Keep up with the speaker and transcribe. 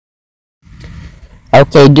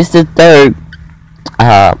Okay, this is the third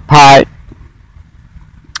part,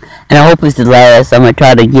 and I hope it's the last. I'm gonna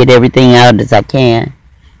try to get everything out as I can.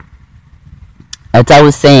 As I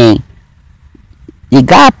was saying,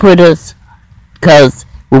 God put us, because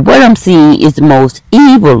what I'm seeing is the most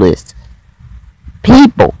evilest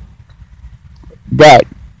people that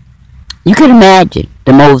you can imagine.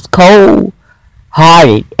 The most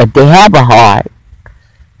cold-hearted, if they have a heart,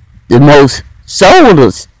 the most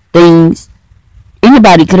soulless things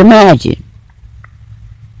anybody could imagine,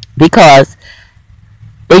 because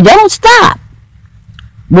they don't stop.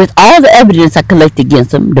 With all the evidence I collect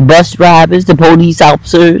against them, the bus drivers, the police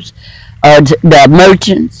officers, the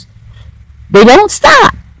merchants, they don't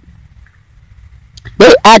stop.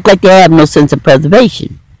 They act like they have no sense of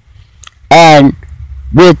preservation. And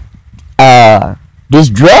with this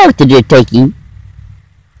drug that they're taking,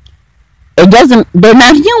 they're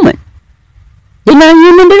not human. They're not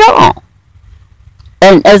human at all.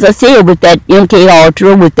 And as I said, with that MK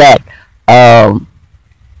Ultra, with that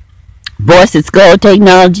voice and skull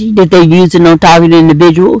technology that they're using on target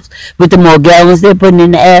individuals, with the Morgellons they're putting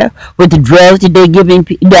in the air, with the drugs that they're giving,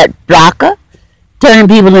 that blocker, turning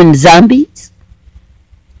people into zombies,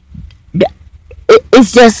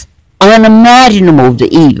 it's just unimaginable, the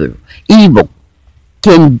evil.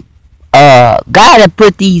 Can God have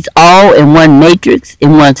put these all in one matrix,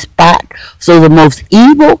 in one spot, so the most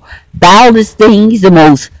evil, vilest things, the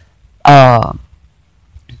most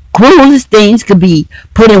cruelest things could be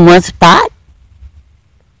put in one spot?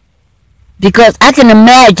 Because I can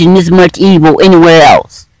imagine this much evil anywhere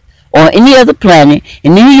else, or any other planet,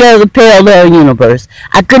 in any other parallel universe.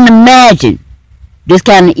 I couldn't imagine this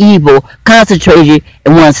kind of evil concentrated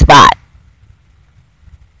in one spot.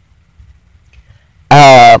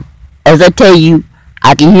 As I tell you,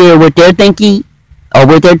 I can hear what they're thinking or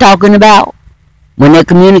what they're talking about when they're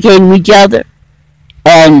communicating with each other.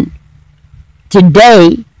 And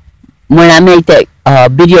today, when I made that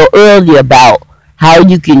video earlier about how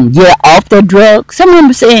you can get off that drug, some of them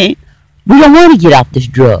are saying, we don't want to get off this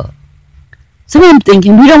drug. Some of them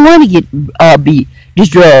thinking, we don't want to get this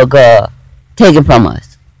drug taken from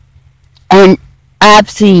us. And I've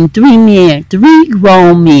seen three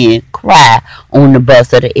grown men cry on the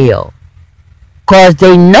bus of the L. Because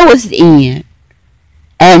they know it's the end.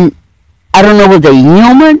 And I don't know whether they're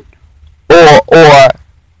human or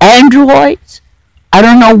androids. I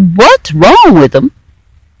don't know what's wrong with them.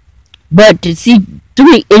 But to see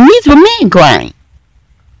and these were men crying.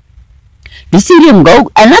 To see them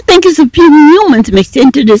go, and I think it's a few humans mixed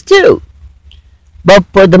into this too. But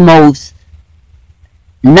for the most,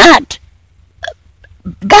 not,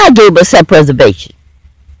 God gave us self-preservation.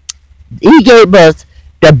 He gave us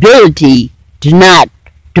the ability to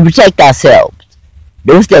protect ourselves.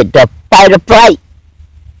 Those that the fight or flight,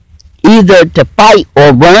 either to fight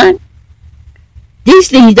or run. These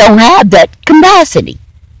things don't have that capacity.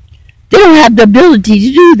 They don't have the ability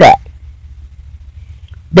to do that.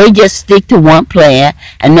 They just stick to one plan,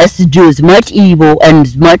 and that's to do as much evil and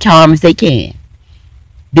as much harm as they can.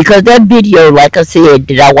 Because that video, like I said,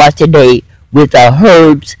 that I watched today with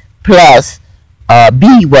Herbs Plus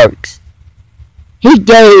Beadworks, he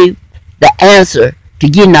gave the answer to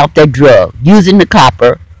getting off that drug, using the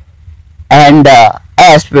copper and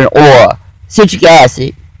aspirin or citric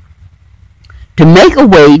acid to make a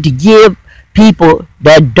way to give people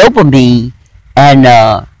that dopamine and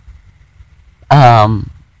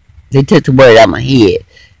they took the word out of my head,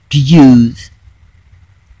 to use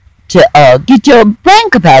to get your brain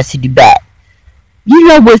capacity back. You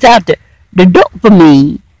know, without the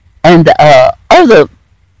dopamine and the other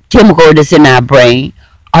chemical that's in our brain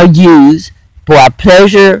are used for our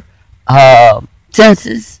pleasure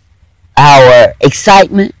senses, our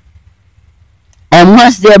excitement, and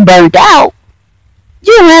once they're burnt out,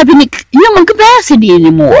 you don't have any human capacity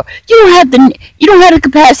anymore. You don't have the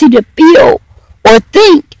capacity to feel or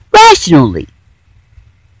think rationally.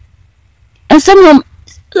 And some of them,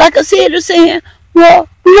 like I said, are saying, well,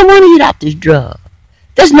 we don't want to get off this drug.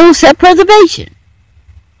 There's no self-preservation.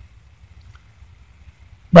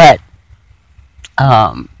 But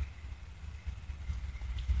the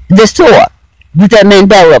store, with that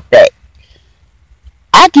Mandela effect,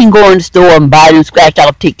 I can go in the store and buy them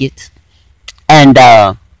scratch-off tickets, and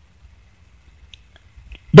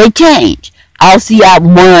they change. I'll see I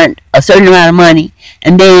want a certain amount of money,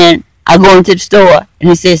 and then I go into the store and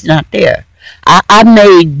it says it's not there. I've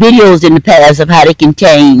made videos in the past of how they can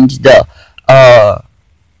change the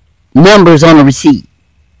numbers on the receipt.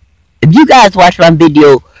 If you guys watch my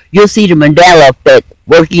video, you'll see the Mandela effect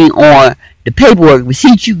working on the paperwork,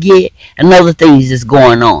 receipts you get, and other things that's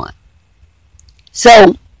going on.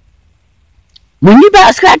 So, When you buy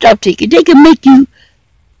a scratch-off ticket, they can make you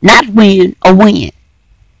not win or win.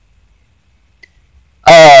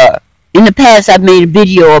 In the past, I've made a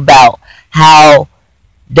video about how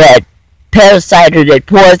that parasite or that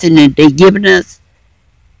poison that they're giving us,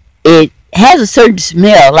 it has a certain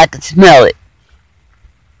smell. I can smell it.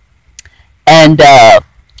 And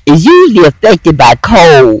is usually affected by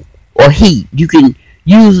cold or heat. You can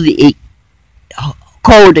usually,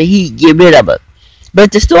 cold or heat, get rid of it.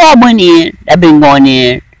 But the store I went in, I've been going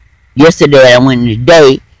in yesterday, I went in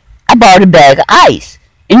today, I bought a bag of ice.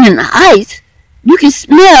 And in the ice, you can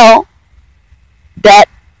smell that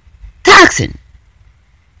toxin.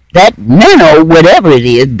 That nano, whatever it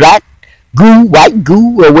is, black goo, white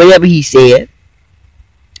goo, or whatever he said.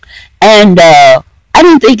 And I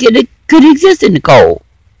didn't think it could exist in the cold.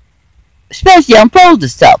 Especially on frozen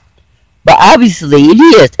stuff. But obviously it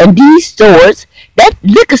is. And these stores, that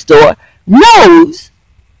liquor store, knows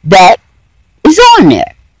that it's on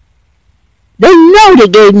there. They know they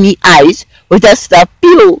gave me ice with that stuff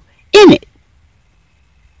filled in it.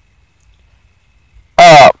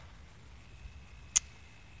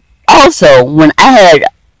 Also, when I had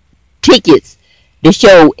tickets that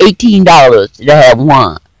showed $18 that I had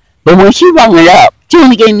won, but when she rung it up, she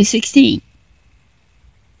only gave me $16.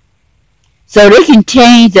 So they can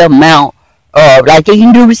change the amount of, like they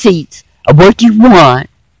can do receipts of what you won.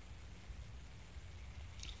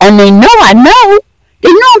 And they know I know.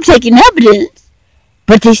 They know I'm taking evidence,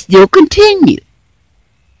 but they still continue.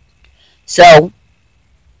 So,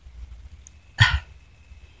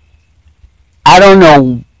 I don't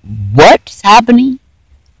know what's happening.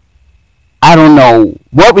 I don't know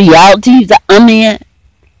what realities I'm in.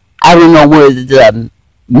 I don't know whether the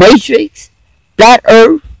Matrix, Flat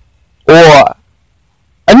Earth, or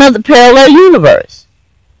another parallel universe.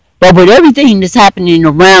 But with everything that's happening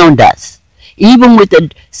around us, even with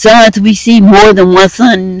the suns we see, more than one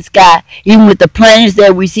sun in the sky, even with the planets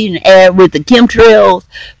that we see in the air, with the chemtrails,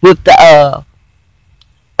 with the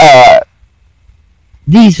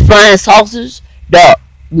these flying saucers, the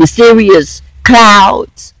mysterious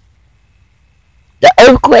clouds, the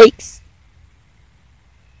earthquakes.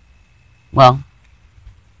 Well,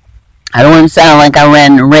 I don't want to sound like I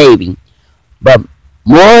ran and raving, but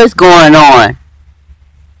more is going on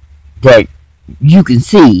that you can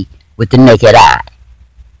see with the naked eye.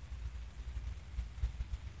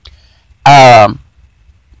 I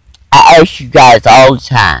ask you guys all the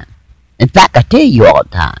time. In fact, I tell you all the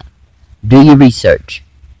time. Do your research.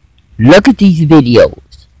 Look at these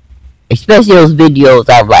videos. Especially those videos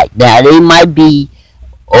I like. Now, they might be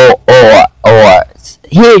or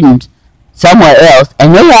hidden somewhere else.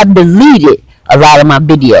 And they have deleted a lot of my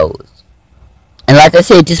videos. And like I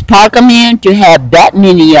said, just park them in to have that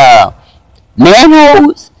many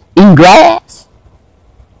manholes in grass.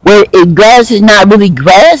 Where grass is not really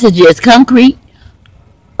grass, it's just concrete.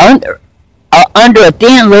 Under a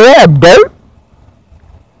thin layer of dirt.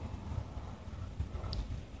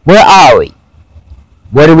 Where are we?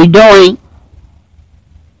 What are we doing?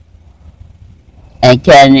 And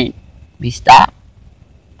can it be stopped?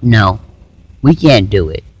 No, we can't do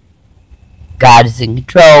it. God is in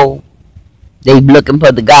control. They're looking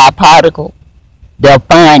for the God particle. They'll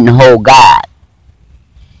find the whole God.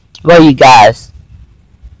 Well, you guys,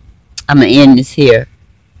 I'm going to end this here.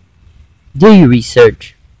 Do your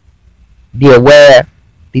research. Be aware.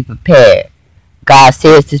 Be prepared. God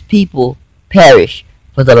says his people perish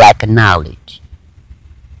for the lack of knowledge.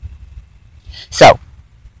 So,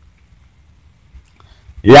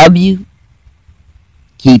 love you.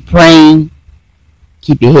 Keep praying.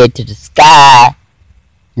 Keep your head to the sky.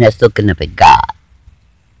 And that's looking up at God.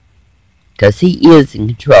 Because he is in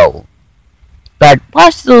control. But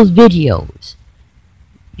watch those videos.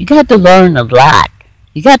 You got to learn a lot.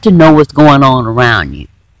 You got to know what's going on around you.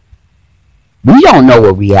 We don't know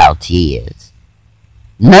what reality is.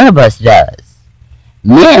 None of us does.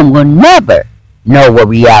 Men will never know what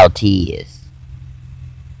reality is.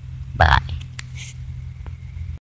 Bye.